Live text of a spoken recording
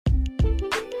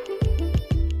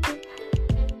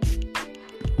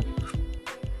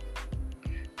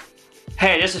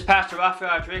Hey, this is Pastor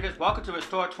Rafael Rodriguez. Welcome to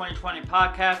Restore 2020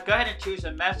 podcast. Go ahead and choose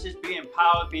a message. Be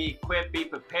empowered, be equipped, be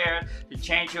prepared to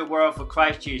change your world for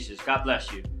Christ Jesus. God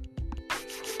bless you.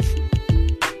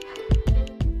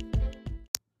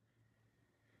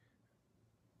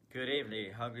 Good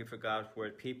evening, Hungry for God's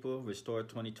Word people, Restore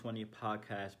 2020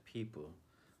 podcast people.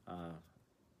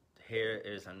 Here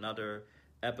is another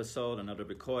episode, another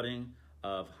recording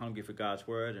of Hungry for God's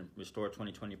Word and Restore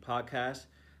 2020 podcast.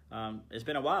 It's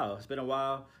been a while. It's been a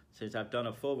while since I've done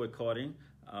a full recording.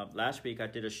 Last week I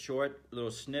did a short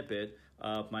little snippet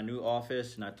of my new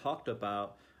office, and I talked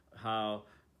about how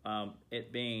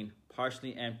it being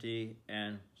partially empty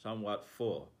and somewhat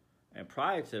full. And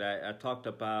prior to that, I talked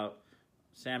about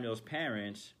Samuel's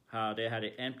parents, how they had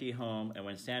an empty home, and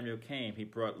when Samuel came, he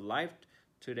brought life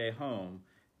to their home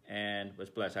and was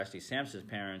blessed. Actually, Samson's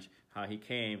parents, how he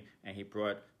came and he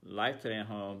brought life to their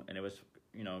home, and it was,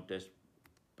 this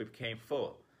became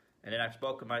full. And then I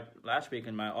spoke last week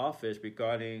in my office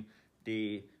regarding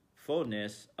the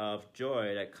fullness of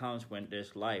joy that comes when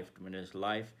there's life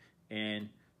in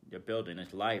your building.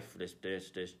 There's life,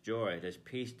 there's joy, there's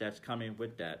peace that's coming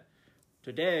with that.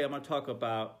 Today I'm going to talk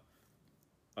about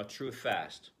a true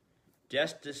fast.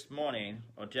 Just this morning,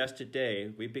 or just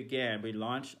today, we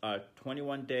launched our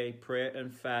 21-day prayer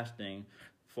and fasting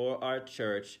for our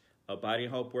church,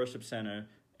 Abiding Hope Worship Center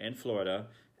in Florida.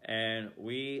 And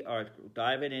we are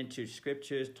diving into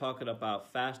scriptures, talking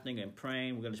about fasting and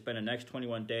praying. We're going to spend the next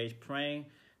 21 days praying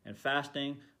and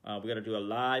fasting. We're going to do a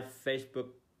live Facebook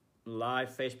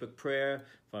prayer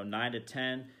from 9 to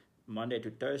 10, Monday to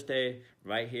Thursday,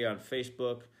 right here on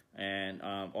Facebook. And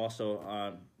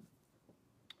also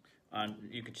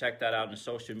you can check that out on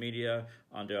social media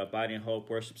under Abiding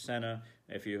Hope Worship Center.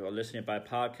 If you are listening by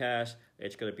podcast,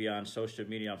 it's going to be on social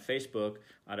media on Facebook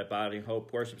on Abiding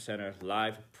Hope Worship Center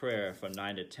live prayer from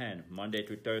 9 to 10, Monday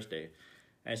through Thursday.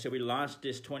 And so we launched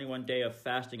this 21 day of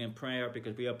fasting and prayer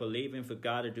because we are believing for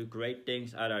God to do great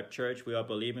things at our church. We are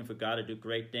believing for God to do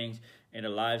great things in the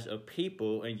lives of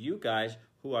people and you guys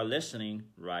who are listening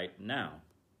right now.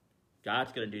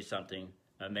 God's going to do something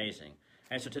amazing.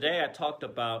 And so today I talked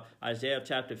about Isaiah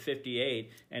chapter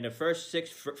 58, and the first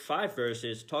 5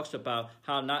 verses talks about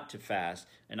how not to fast.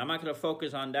 And I'm not going to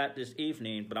focus on that this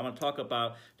evening, but I'm going to talk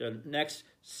about the next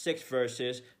 6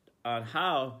 verses on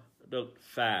how to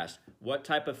fast, what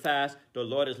type of fast the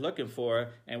Lord is looking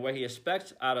for, and what he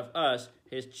expects out of us,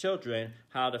 his children,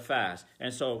 how to fast.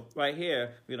 And so right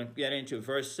here, we're going to get into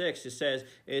verse 6. It says,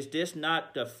 "Is this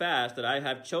not the fast that I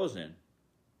have chosen?"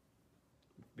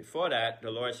 Before that,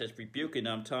 the Lord says, rebuking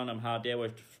them, telling them how they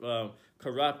were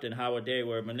corrupt and how they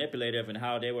were manipulative and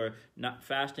how they were not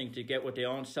fasting to get what their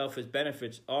own selfish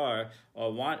benefits are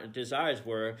or desires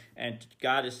were. And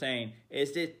God is saying,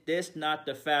 is this not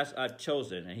the fast I've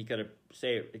chosen? And he could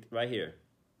say it right here,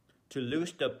 to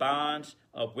loose the bonds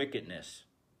of wickedness.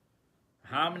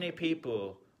 How many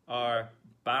people are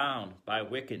bound by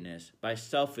wickedness, by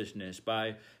selfishness,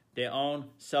 by their own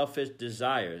selfish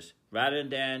desires, rather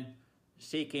than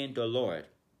seeking the Lord?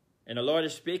 And the Lord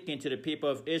is speaking to the people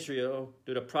of Israel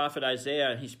through the prophet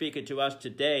Isaiah, and he's speaking to us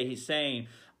today. He's saying,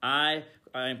 I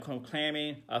am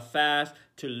proclaiming a fast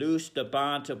to loose the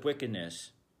bonds of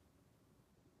wickedness.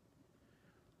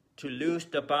 To loose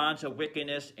the bonds of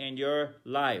wickedness in your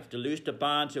life. To loose the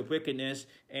bonds of wickedness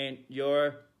in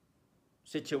your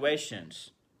situations.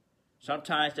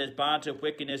 Sometimes there's bonds of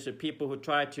wickedness of people who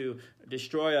try to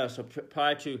destroy us or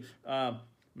try to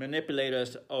manipulate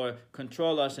us or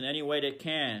control us in any way they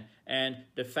can. And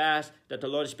the fast that the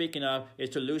Lord is speaking of is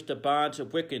to loose the bonds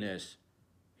of wickedness.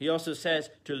 He also says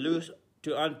to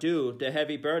undo the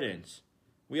heavy burdens.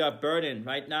 We are burdened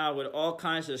right now with all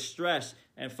kinds of stress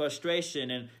and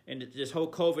frustration and this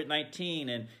whole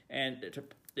COVID-19 and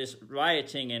this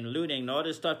rioting and looting and all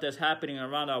this stuff that's happening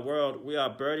around our world. We are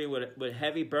burdened with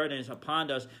heavy burdens upon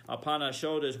us, upon our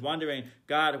shoulders, wondering,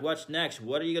 God, what's next?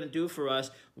 What are you going to do for us?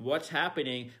 What's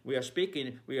happening? We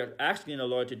are asking the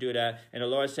Lord to do that. And the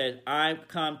Lord says, I've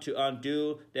come to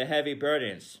undo the heavy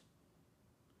burdens,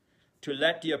 to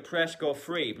let the oppressed go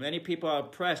free. Many people are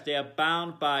oppressed. They are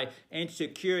bound by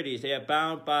insecurities. They are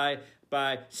bound by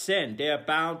sin. They are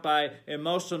bound by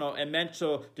emotional and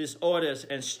mental disorders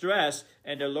and stress.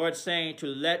 And the Lord's saying to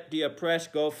let the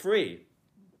oppressed go free,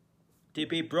 to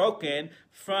be broken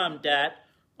from that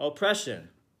oppression.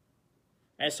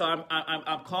 And so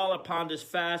I'm calling upon this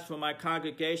fast for my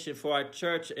congregation, for our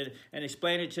church, and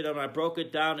explaining to them. I broke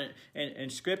it down in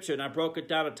Scripture, and I broke it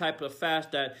down the type of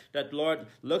fast that the Lord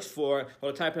looks for,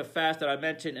 or the type of fast that I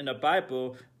mentioned in the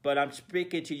Bible. But I'm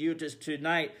speaking to you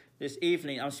tonight, this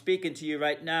evening. I'm speaking to you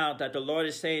right now that the Lord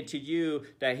is saying to you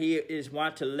that He is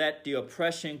want to let the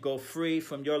oppression go free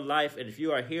from your life. And if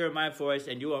you are hearing my voice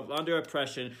and you are under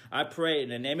oppression, I pray in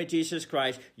the name of Jesus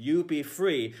Christ, you be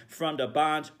free from the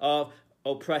bonds of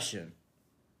oppression.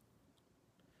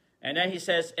 And then he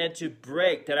says, and to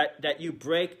break, that you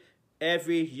break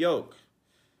every yoke.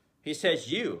 He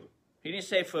says you. He didn't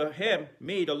say for him,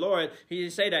 me, the Lord. He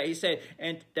didn't say that. He said,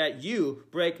 and that you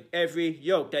break every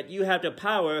yoke. That you have the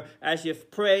power as you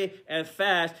pray and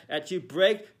fast, that you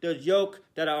break the yoke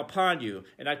that are upon you.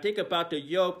 And I think about the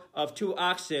yoke of two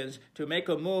oxen to make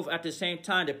a move at the same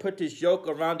time. They put this yoke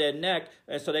around their neck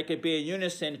and so they could be in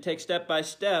unison and take step by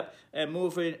step and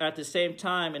move at the same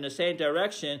time in the same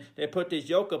direction. They put this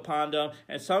yoke upon them.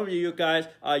 And some of you guys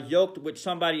are yoked with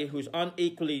somebody who's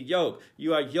unequally yoked.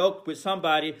 You are yoked with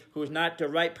somebody who's not the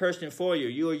right person for you.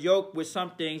 You are yoked with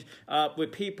some things,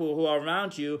 with people who are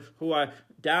around you who are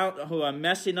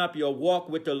messing up your walk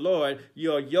with the Lord.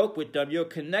 You're yoked with them. You're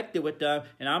connected with them.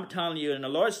 And I'm telling you, and the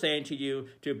Lord's saying to you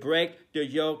to break the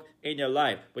yoke in your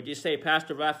life. But you say,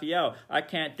 Pastor Raphael, I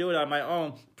can't do it on my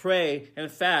own. Pray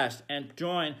and fast and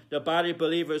join the body of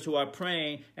believers who are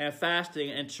praying and fasting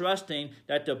and trusting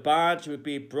that the bonds would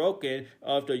be broken,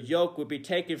 of the yoke would be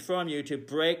taken from you, to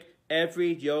break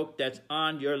every yoke that's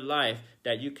on your life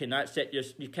that you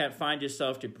can't find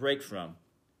yourself to break from.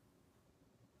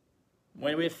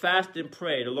 When we fast and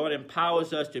pray, the Lord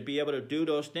empowers us to be able to do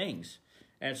those things.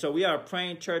 And so we are a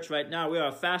praying church right now. We are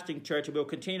a fasting church, and we'll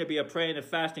continue to be a praying and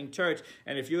fasting church.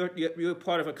 And if you're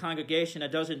part of a congregation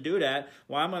that doesn't do that,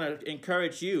 well, I'm going to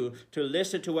encourage you to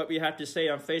listen to what we have to say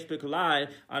on Facebook Live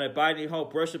on Abiding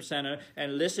Hope Worship Center,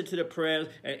 and listen to the prayers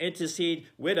and intercede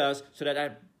with us so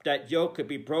that yoke could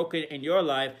be broken in your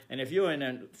life. And if you're in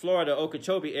the Florida,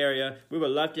 Okeechobee area, we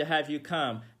would love to have you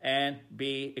come and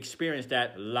experience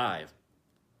that live.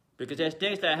 Because there's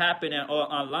things that happen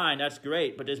online, that's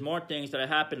great, but there's more things that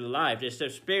happen live. There's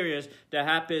experience that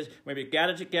happens when we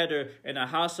gather together in the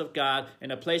house of God, in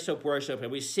a place of worship,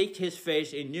 and we seek His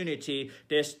face in unity.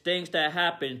 There's things that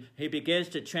happen. He begins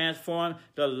to transform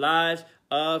the lives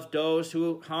of those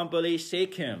who humbly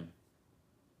seek Him.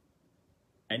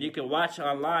 And you can watch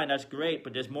online, that's great,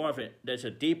 but there's more of it. There's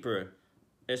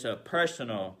a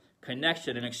personal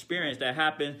connection and experience that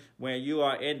happens when you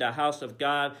are in the house of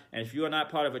God. And if you are not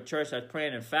part of a church that's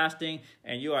praying and fasting,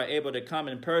 and you are able to come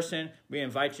in person, we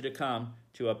invite you to come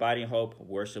to Abiding Hope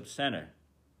Worship Center.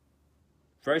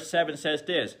 Verse 7 says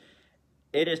this,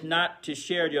 it is not to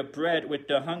share your bread with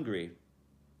the hungry.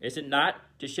 Is it not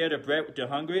to share the bread with the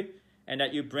hungry, and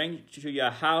that you bring to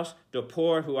your house the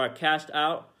poor who are cast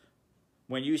out?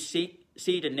 When you see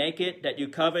the naked, that you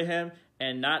cover him,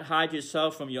 and not hide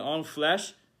yourself from your own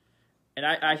flesh? And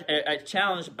I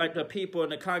challenge the people in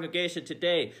the congregation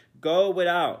today, go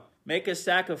without, make a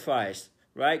sacrifice,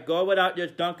 right? Go without your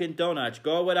Dunkin' Donuts,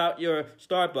 go without your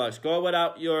Starbucks, go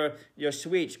without your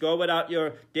sweets, go without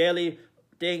your daily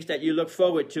things that you look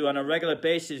forward to on a regular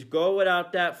basis. Go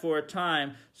without that for a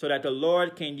time so that the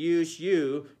Lord can use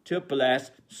you to bless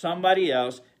somebody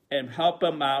else and help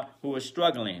them out who is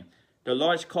struggling. The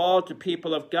Lord's called to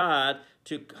people of God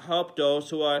to help those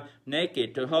who are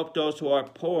naked, to help those who are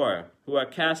poor, who are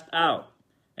cast out.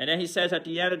 And then he says at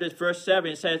the end of this verse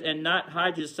 7, it says, and not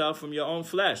hide yourself from your own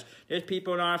flesh. There's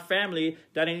people in our family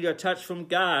that need a touch from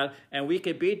God, and we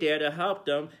can be there to help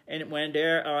them when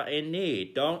they're in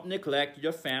need. Don't neglect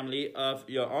your family, of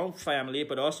your own family,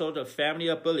 but also the family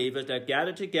of believers that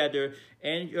gather together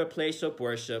in your place of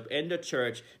worship, in the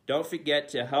church. Don't forget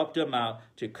to help them out,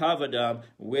 to cover them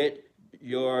with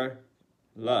your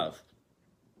love.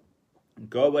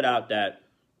 Go without that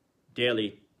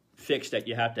daily fix that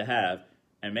you have to have,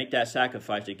 and make that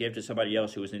sacrifice to give to somebody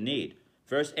else who is in need.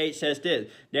 Verse 8 says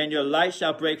this, then your light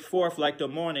shall break forth like the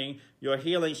morning, your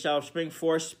healing shall spring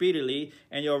forth speedily,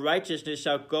 and your righteousness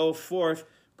shall go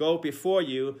before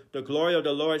you. The glory of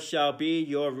the Lord shall be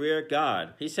your rear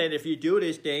guard. He said if you do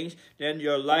these things, then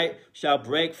your light shall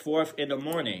break forth in the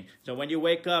morning. So when you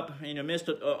wake up in the midst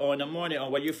of, or in the morning,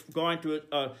 or when you're going through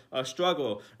a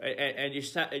struggle, and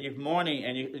you're mourning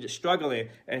and you're struggling,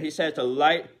 and he says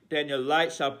then your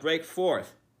light shall break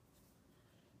forth.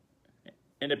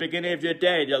 In the beginning of your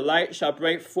day, your light shall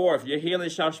break forth. Your healing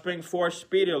shall spring forth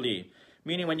speedily.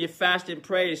 Meaning when you fast and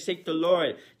pray and seek the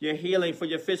Lord, your healing for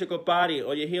your physical body,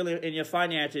 or your healing in your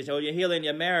finances, or your healing in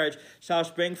your marriage shall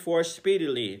spring forth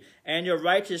speedily. And your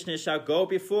righteousness shall go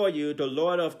before you. The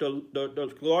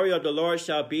glory of the Lord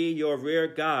shall be your rear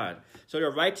guard. So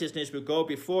your righteousness will go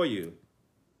before you.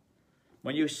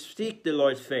 When you seek the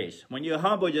Lord's face, when you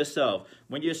humble yourself,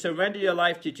 when you surrender your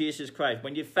life to Jesus Christ,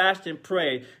 when you fast and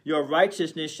pray, your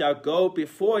righteousness shall go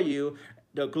before you.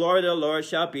 The glory of the Lord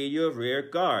shall be your rear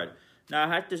guard. Now,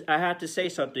 I have to say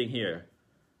something here.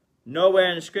 Nowhere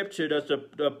in the Scripture does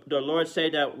the Lord say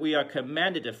that we are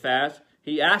commanded to fast.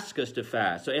 He asks us to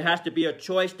fast. So it has to be a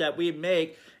choice that we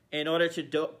make in order to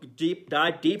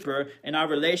dive deeper in our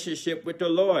relationship with the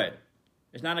Lord.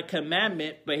 It's not a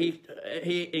commandment, but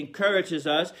he encourages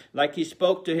us, like he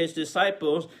spoke to his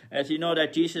disciples, as you know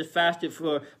that Jesus fasted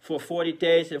for 40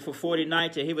 days and for 40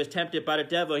 nights, and he was tempted by the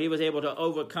devil. He was able to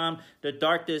overcome the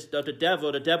darkness of the devil.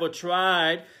 The devil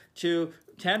tried to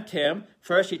tempt him.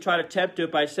 First, he tried to tempt him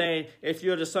by saying, if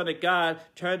you're the Son of God,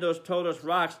 turn those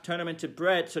rocks, turn them into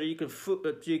bread so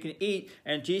that you can eat.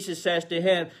 And Jesus says to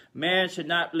him, man should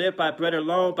not live by bread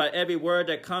alone, by every word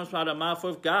that comes from the mouth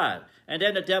of God. And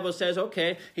then the devil says,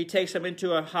 okay, he takes him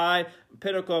into a high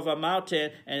pinnacle of a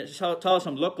mountain and tells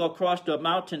him, look across the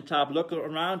mountaintop, look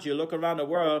around you, look around the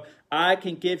world. I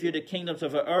can give you the kingdoms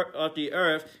of the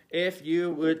earth if you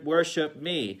would worship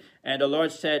me. And the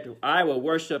Lord said, I will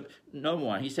worship no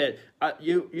one. He said,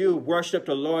 you worship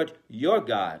the Lord your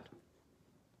God.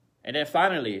 And then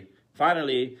finally,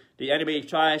 the enemy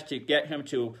tries to get him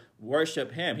to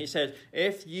worship him. He says,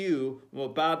 if you will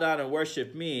bow down and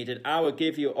worship me, then I will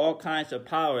give you all kinds of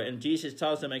power. And Jesus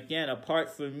tells him again,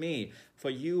 apart from me, for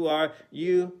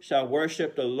you shall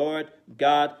worship the Lord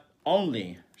God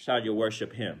only shall you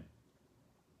worship him.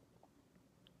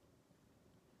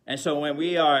 And so when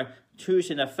we are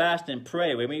choosing to fast and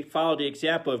pray, when we follow the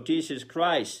example of Jesus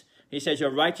Christ, he says, your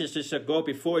righteousness shall go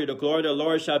before you. The glory of the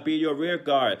Lord shall be your rear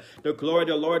guard. The glory of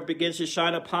the Lord begins to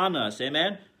shine upon us.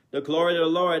 Amen? The glory of the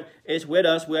Lord is with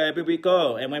us wherever we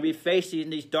go. And when we face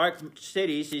these dark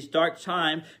cities, these dark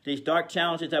times, these dark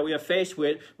challenges that we are faced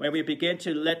with, when we begin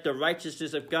to let the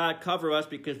righteousness of God cover us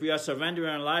because we are surrendering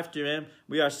our life to him,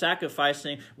 we are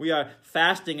sacrificing, we are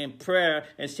fasting in prayer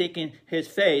and seeking his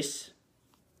face,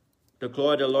 the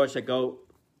glory of the Lord shall go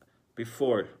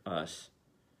before us.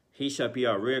 He shall be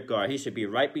our rear guard. He should be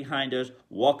right behind us,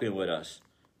 walking with us.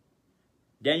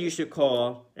 Then you should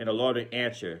call, and the Lord will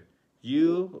answer.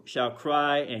 You shall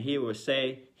cry, and he will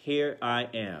say, here I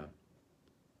am.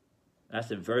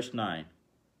 That's in verse 9.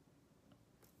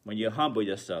 When you humble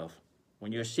yourself,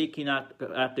 when you're seeking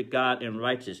after God in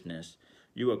righteousness,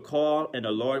 you will call, and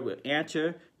the Lord will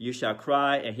answer. You shall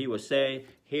cry, and he will say,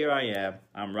 here I am.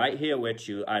 I'm right here with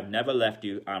you. I've never left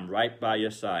you. I'm right by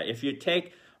your side. If you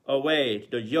take away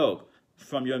the yoke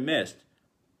from your midst,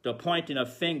 the pointing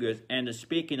of fingers and the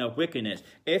speaking of wickedness,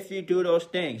 if you do those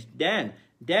things, then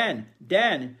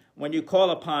when you call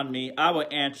upon me, I will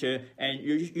answer, and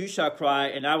you shall cry,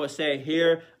 and I will say,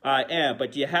 here I am.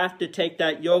 But you have to take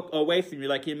that yoke away from you,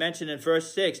 like he mentioned in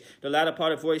verse 6, the latter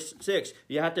part of verse 6.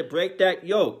 You have to break that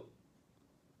yoke.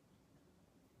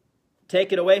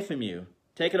 Take it away from you.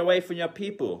 Take it away from your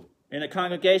people in the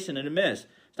congregation, in the midst.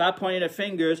 Stop pointing the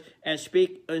fingers and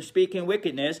speaking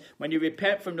wickedness. When you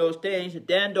repent from those things,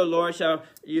 then the Lord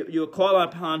you'll call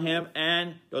upon him,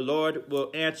 and the Lord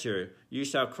will answer. You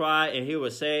shall cry, and he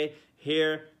will say,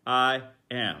 here I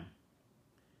am.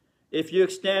 If you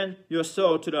extend your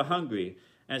soul to the hungry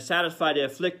and satisfy the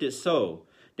afflicted soul,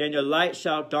 then your light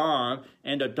shall dawn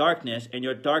in the darkness, and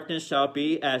your darkness shall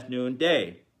be as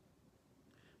noonday.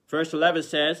 Verse 11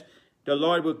 says, the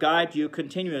Lord will guide you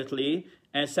continually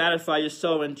and satisfy your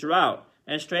soul in drought,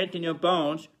 and strengthen your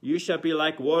bones. You shall be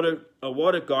like a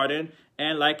water garden,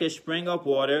 and like a spring of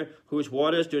water, whose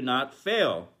waters do not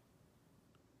fail.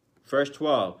 Verse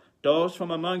 12, those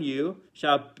from among you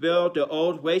shall build the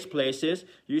old waste places.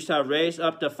 You shall raise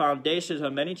up the foundations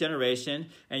of many generations,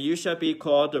 and you shall be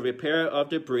called the repairer of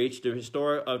the breach, the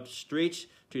restorer of streets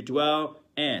to dwell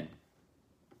in.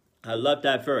 I love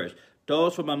that verse.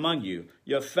 Those from among you,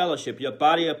 your fellowship, your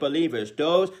body of believers,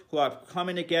 those who are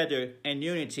coming together in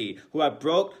unity, who have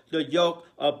broke the yoke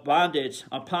of bondage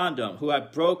upon them, who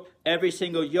have broke every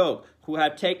single yoke, who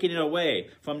have taken it away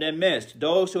from their midst,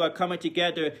 those who are coming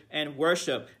together and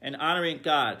worship and honoring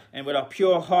God and with a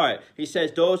pure heart. He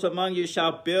says, those among you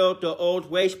shall build the old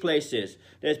waste places.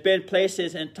 There's been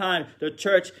places in time, the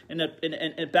church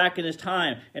back in this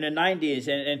time, in the 90s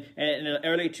and in the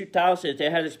early 2000s, they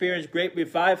had experienced great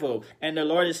revival. And the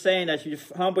Lord is saying that you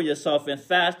humble yourself and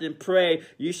fast and pray,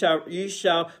 you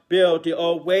shall build the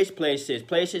old waste places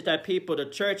that the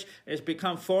church has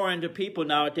become foreign to people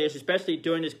nowadays, especially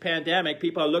during this pandemic.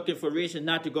 People are looking for reasons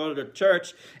not to go to the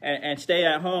church and stay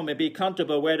at home and be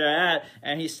comfortable where they're at.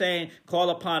 And he's saying, call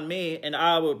upon me and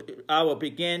I will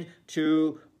begin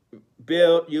to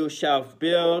build. You shall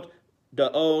build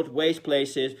the old waste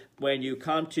places. When you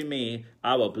come to me,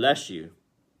 I will bless you.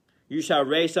 You shall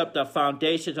raise up the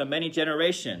foundations of many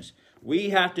generations.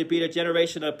 We have to be the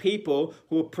generation of people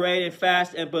who pray and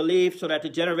fast and believe so that the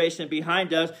generation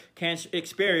behind us can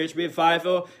experience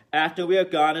revival after we are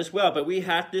gone as well. But we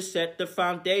have to set the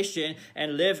foundation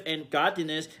and live in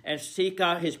godliness and seek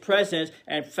out his presence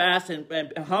and fast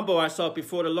and humble ourselves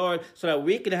before the Lord so that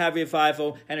we can have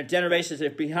revival and the generations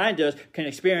that are behind us can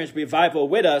experience revival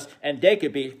with us and they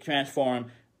could be transformed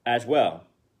as well.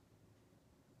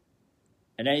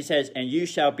 And then he says, and you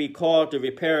shall be called the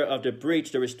repairer of the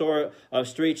breach, the restorer of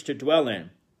streets to dwell in.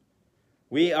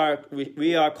 We are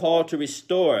called to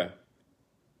restore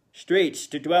streets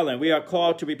to dwell in. We are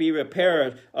called to be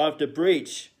repairers of the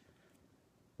breach.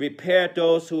 Repair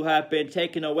those who have been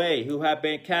taken away, who have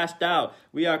been cast out.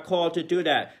 We are called to do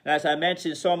that. As I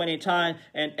mentioned so many times,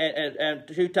 in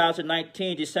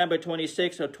 2019, December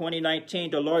 26th of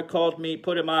 2019, the Lord called me,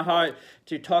 put in my heart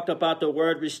to talk about the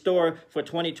word restore for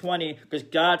 2020, because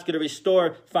God's going to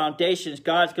restore foundations.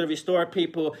 God's going to restore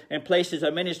people in places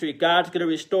of ministry. God's going to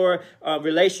restore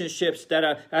relationships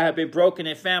that have been broken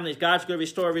in families. God's going to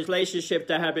restore relationships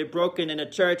that have been broken in the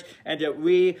church, and that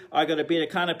we are going to be the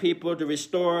kind of people to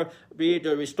be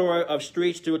the restorer of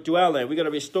streets to dwell in. We're going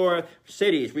to restore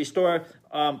cities, restore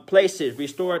places,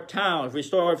 restore towns,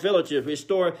 restore villages,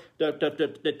 restore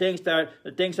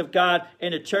the things of God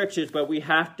in the churches. But we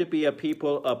have to be a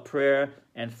people of prayer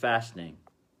and fasting.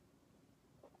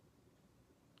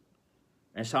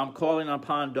 And so I'm calling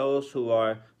upon those who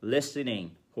are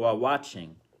listening, who are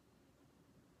watching.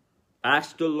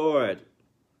 Ask the Lord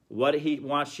what he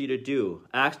wants you to do.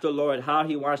 Ask the Lord how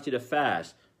he wants you to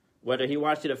fast. Whether he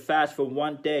wants you to fast for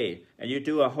one day and you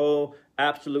do a whole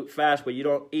absolute fast where you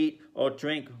don't eat or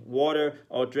drink water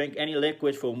or drink any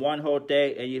liquids for one whole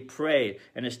day, and you pray.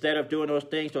 And instead of doing those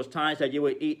things, those times that you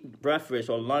would eat breakfast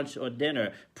or lunch or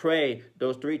dinner, pray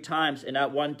those 3 times in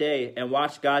that one day and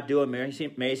watch God do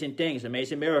amazing things,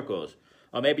 amazing miracles.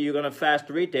 Or maybe you're going to fast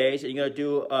 3 days and you're going to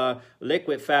do a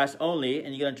liquid fast only,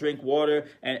 and you're going to drink water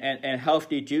and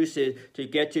healthy juices to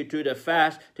get you through the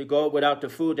fast, to go without the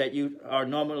food that you are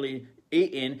normally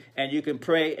eating, and you can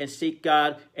pray and seek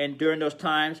God, and during those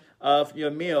times of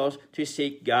your meals to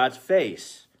seek God's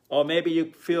face. Or maybe you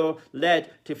feel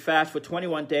led to fast for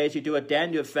 21 days. You do a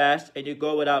Daniel fast and you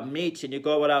go without meats and you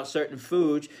go without certain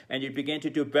foods, and you begin to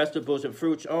do vegetables and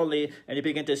fruits only, and you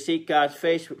begin to seek God's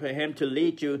face for him to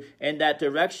lead you in that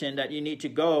direction that you need to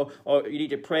go. Or you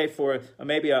need to pray for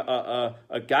maybe a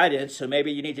guidance, or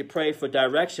maybe you need to pray for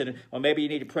direction, or maybe you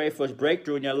need to pray for a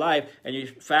breakthrough in your life, and you're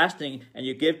fasting and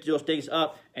you give those things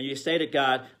up and you say to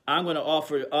God, I'm going to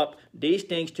offer up these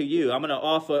things to you. I'm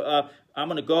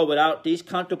going to go without these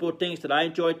comfortable things that I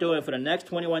enjoy doing for the next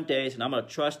 21 days, and I'm going to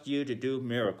trust you to do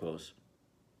miracles.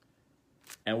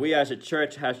 And we as a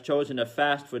church have chosen to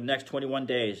fast for the next 21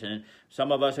 days. And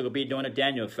some of us will be doing a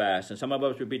Daniel fast, and some of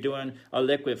us will be doing a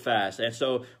liquid fast. And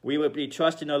so we will be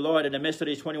trusting the Lord in the midst of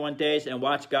these 21 days and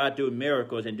watch God do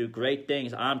miracles and do great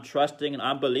things. I'm trusting and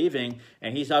I'm believing,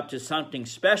 and he's up to something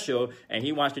special, and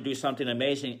he wants to do something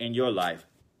amazing in your life.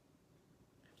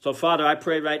 So, Father, I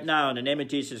pray right now in the name of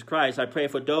Jesus Christ, I pray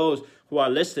for those who are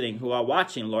listening, who are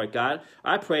watching, Lord God.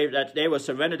 I pray that they will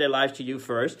surrender their lives to you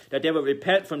first, that they will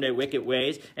repent from their wicked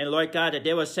ways, and, Lord God, that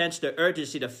they will sense the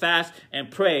urgency to fast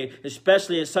and pray,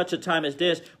 especially in such a time as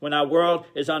this, when our world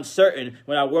is uncertain,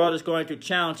 when our world is going through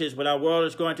challenges, when our world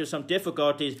is going through some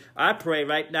difficulties. I pray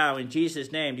right now in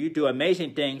Jesus' name, you do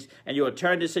amazing things, and you will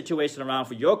turn this situation around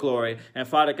for your glory, and,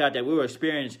 Father God, that we will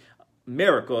experience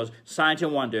miracles, signs,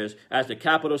 and wonders as the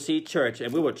Capital C Church,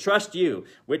 and we will trust you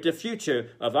with the future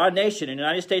of our nation in the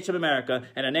United States of America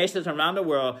and the nations around the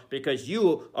world, because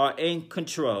you are in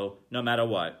control no matter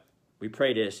what. We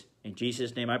pray this in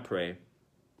Jesus' name. I pray.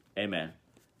 Amen.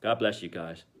 God bless you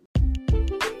guys.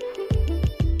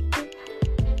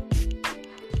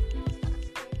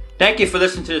 Thank you for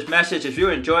listening to this message. If you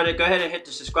enjoyed it, go ahead and hit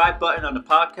the subscribe button on the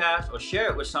podcast, or share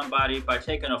it with somebody by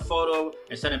taking a photo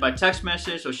and send it by text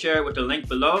message, or share it with the link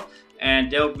below,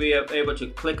 and they'll be able to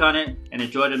click on it and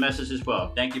enjoy the message as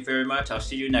well. Thank you very much. I'll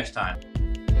see you next time.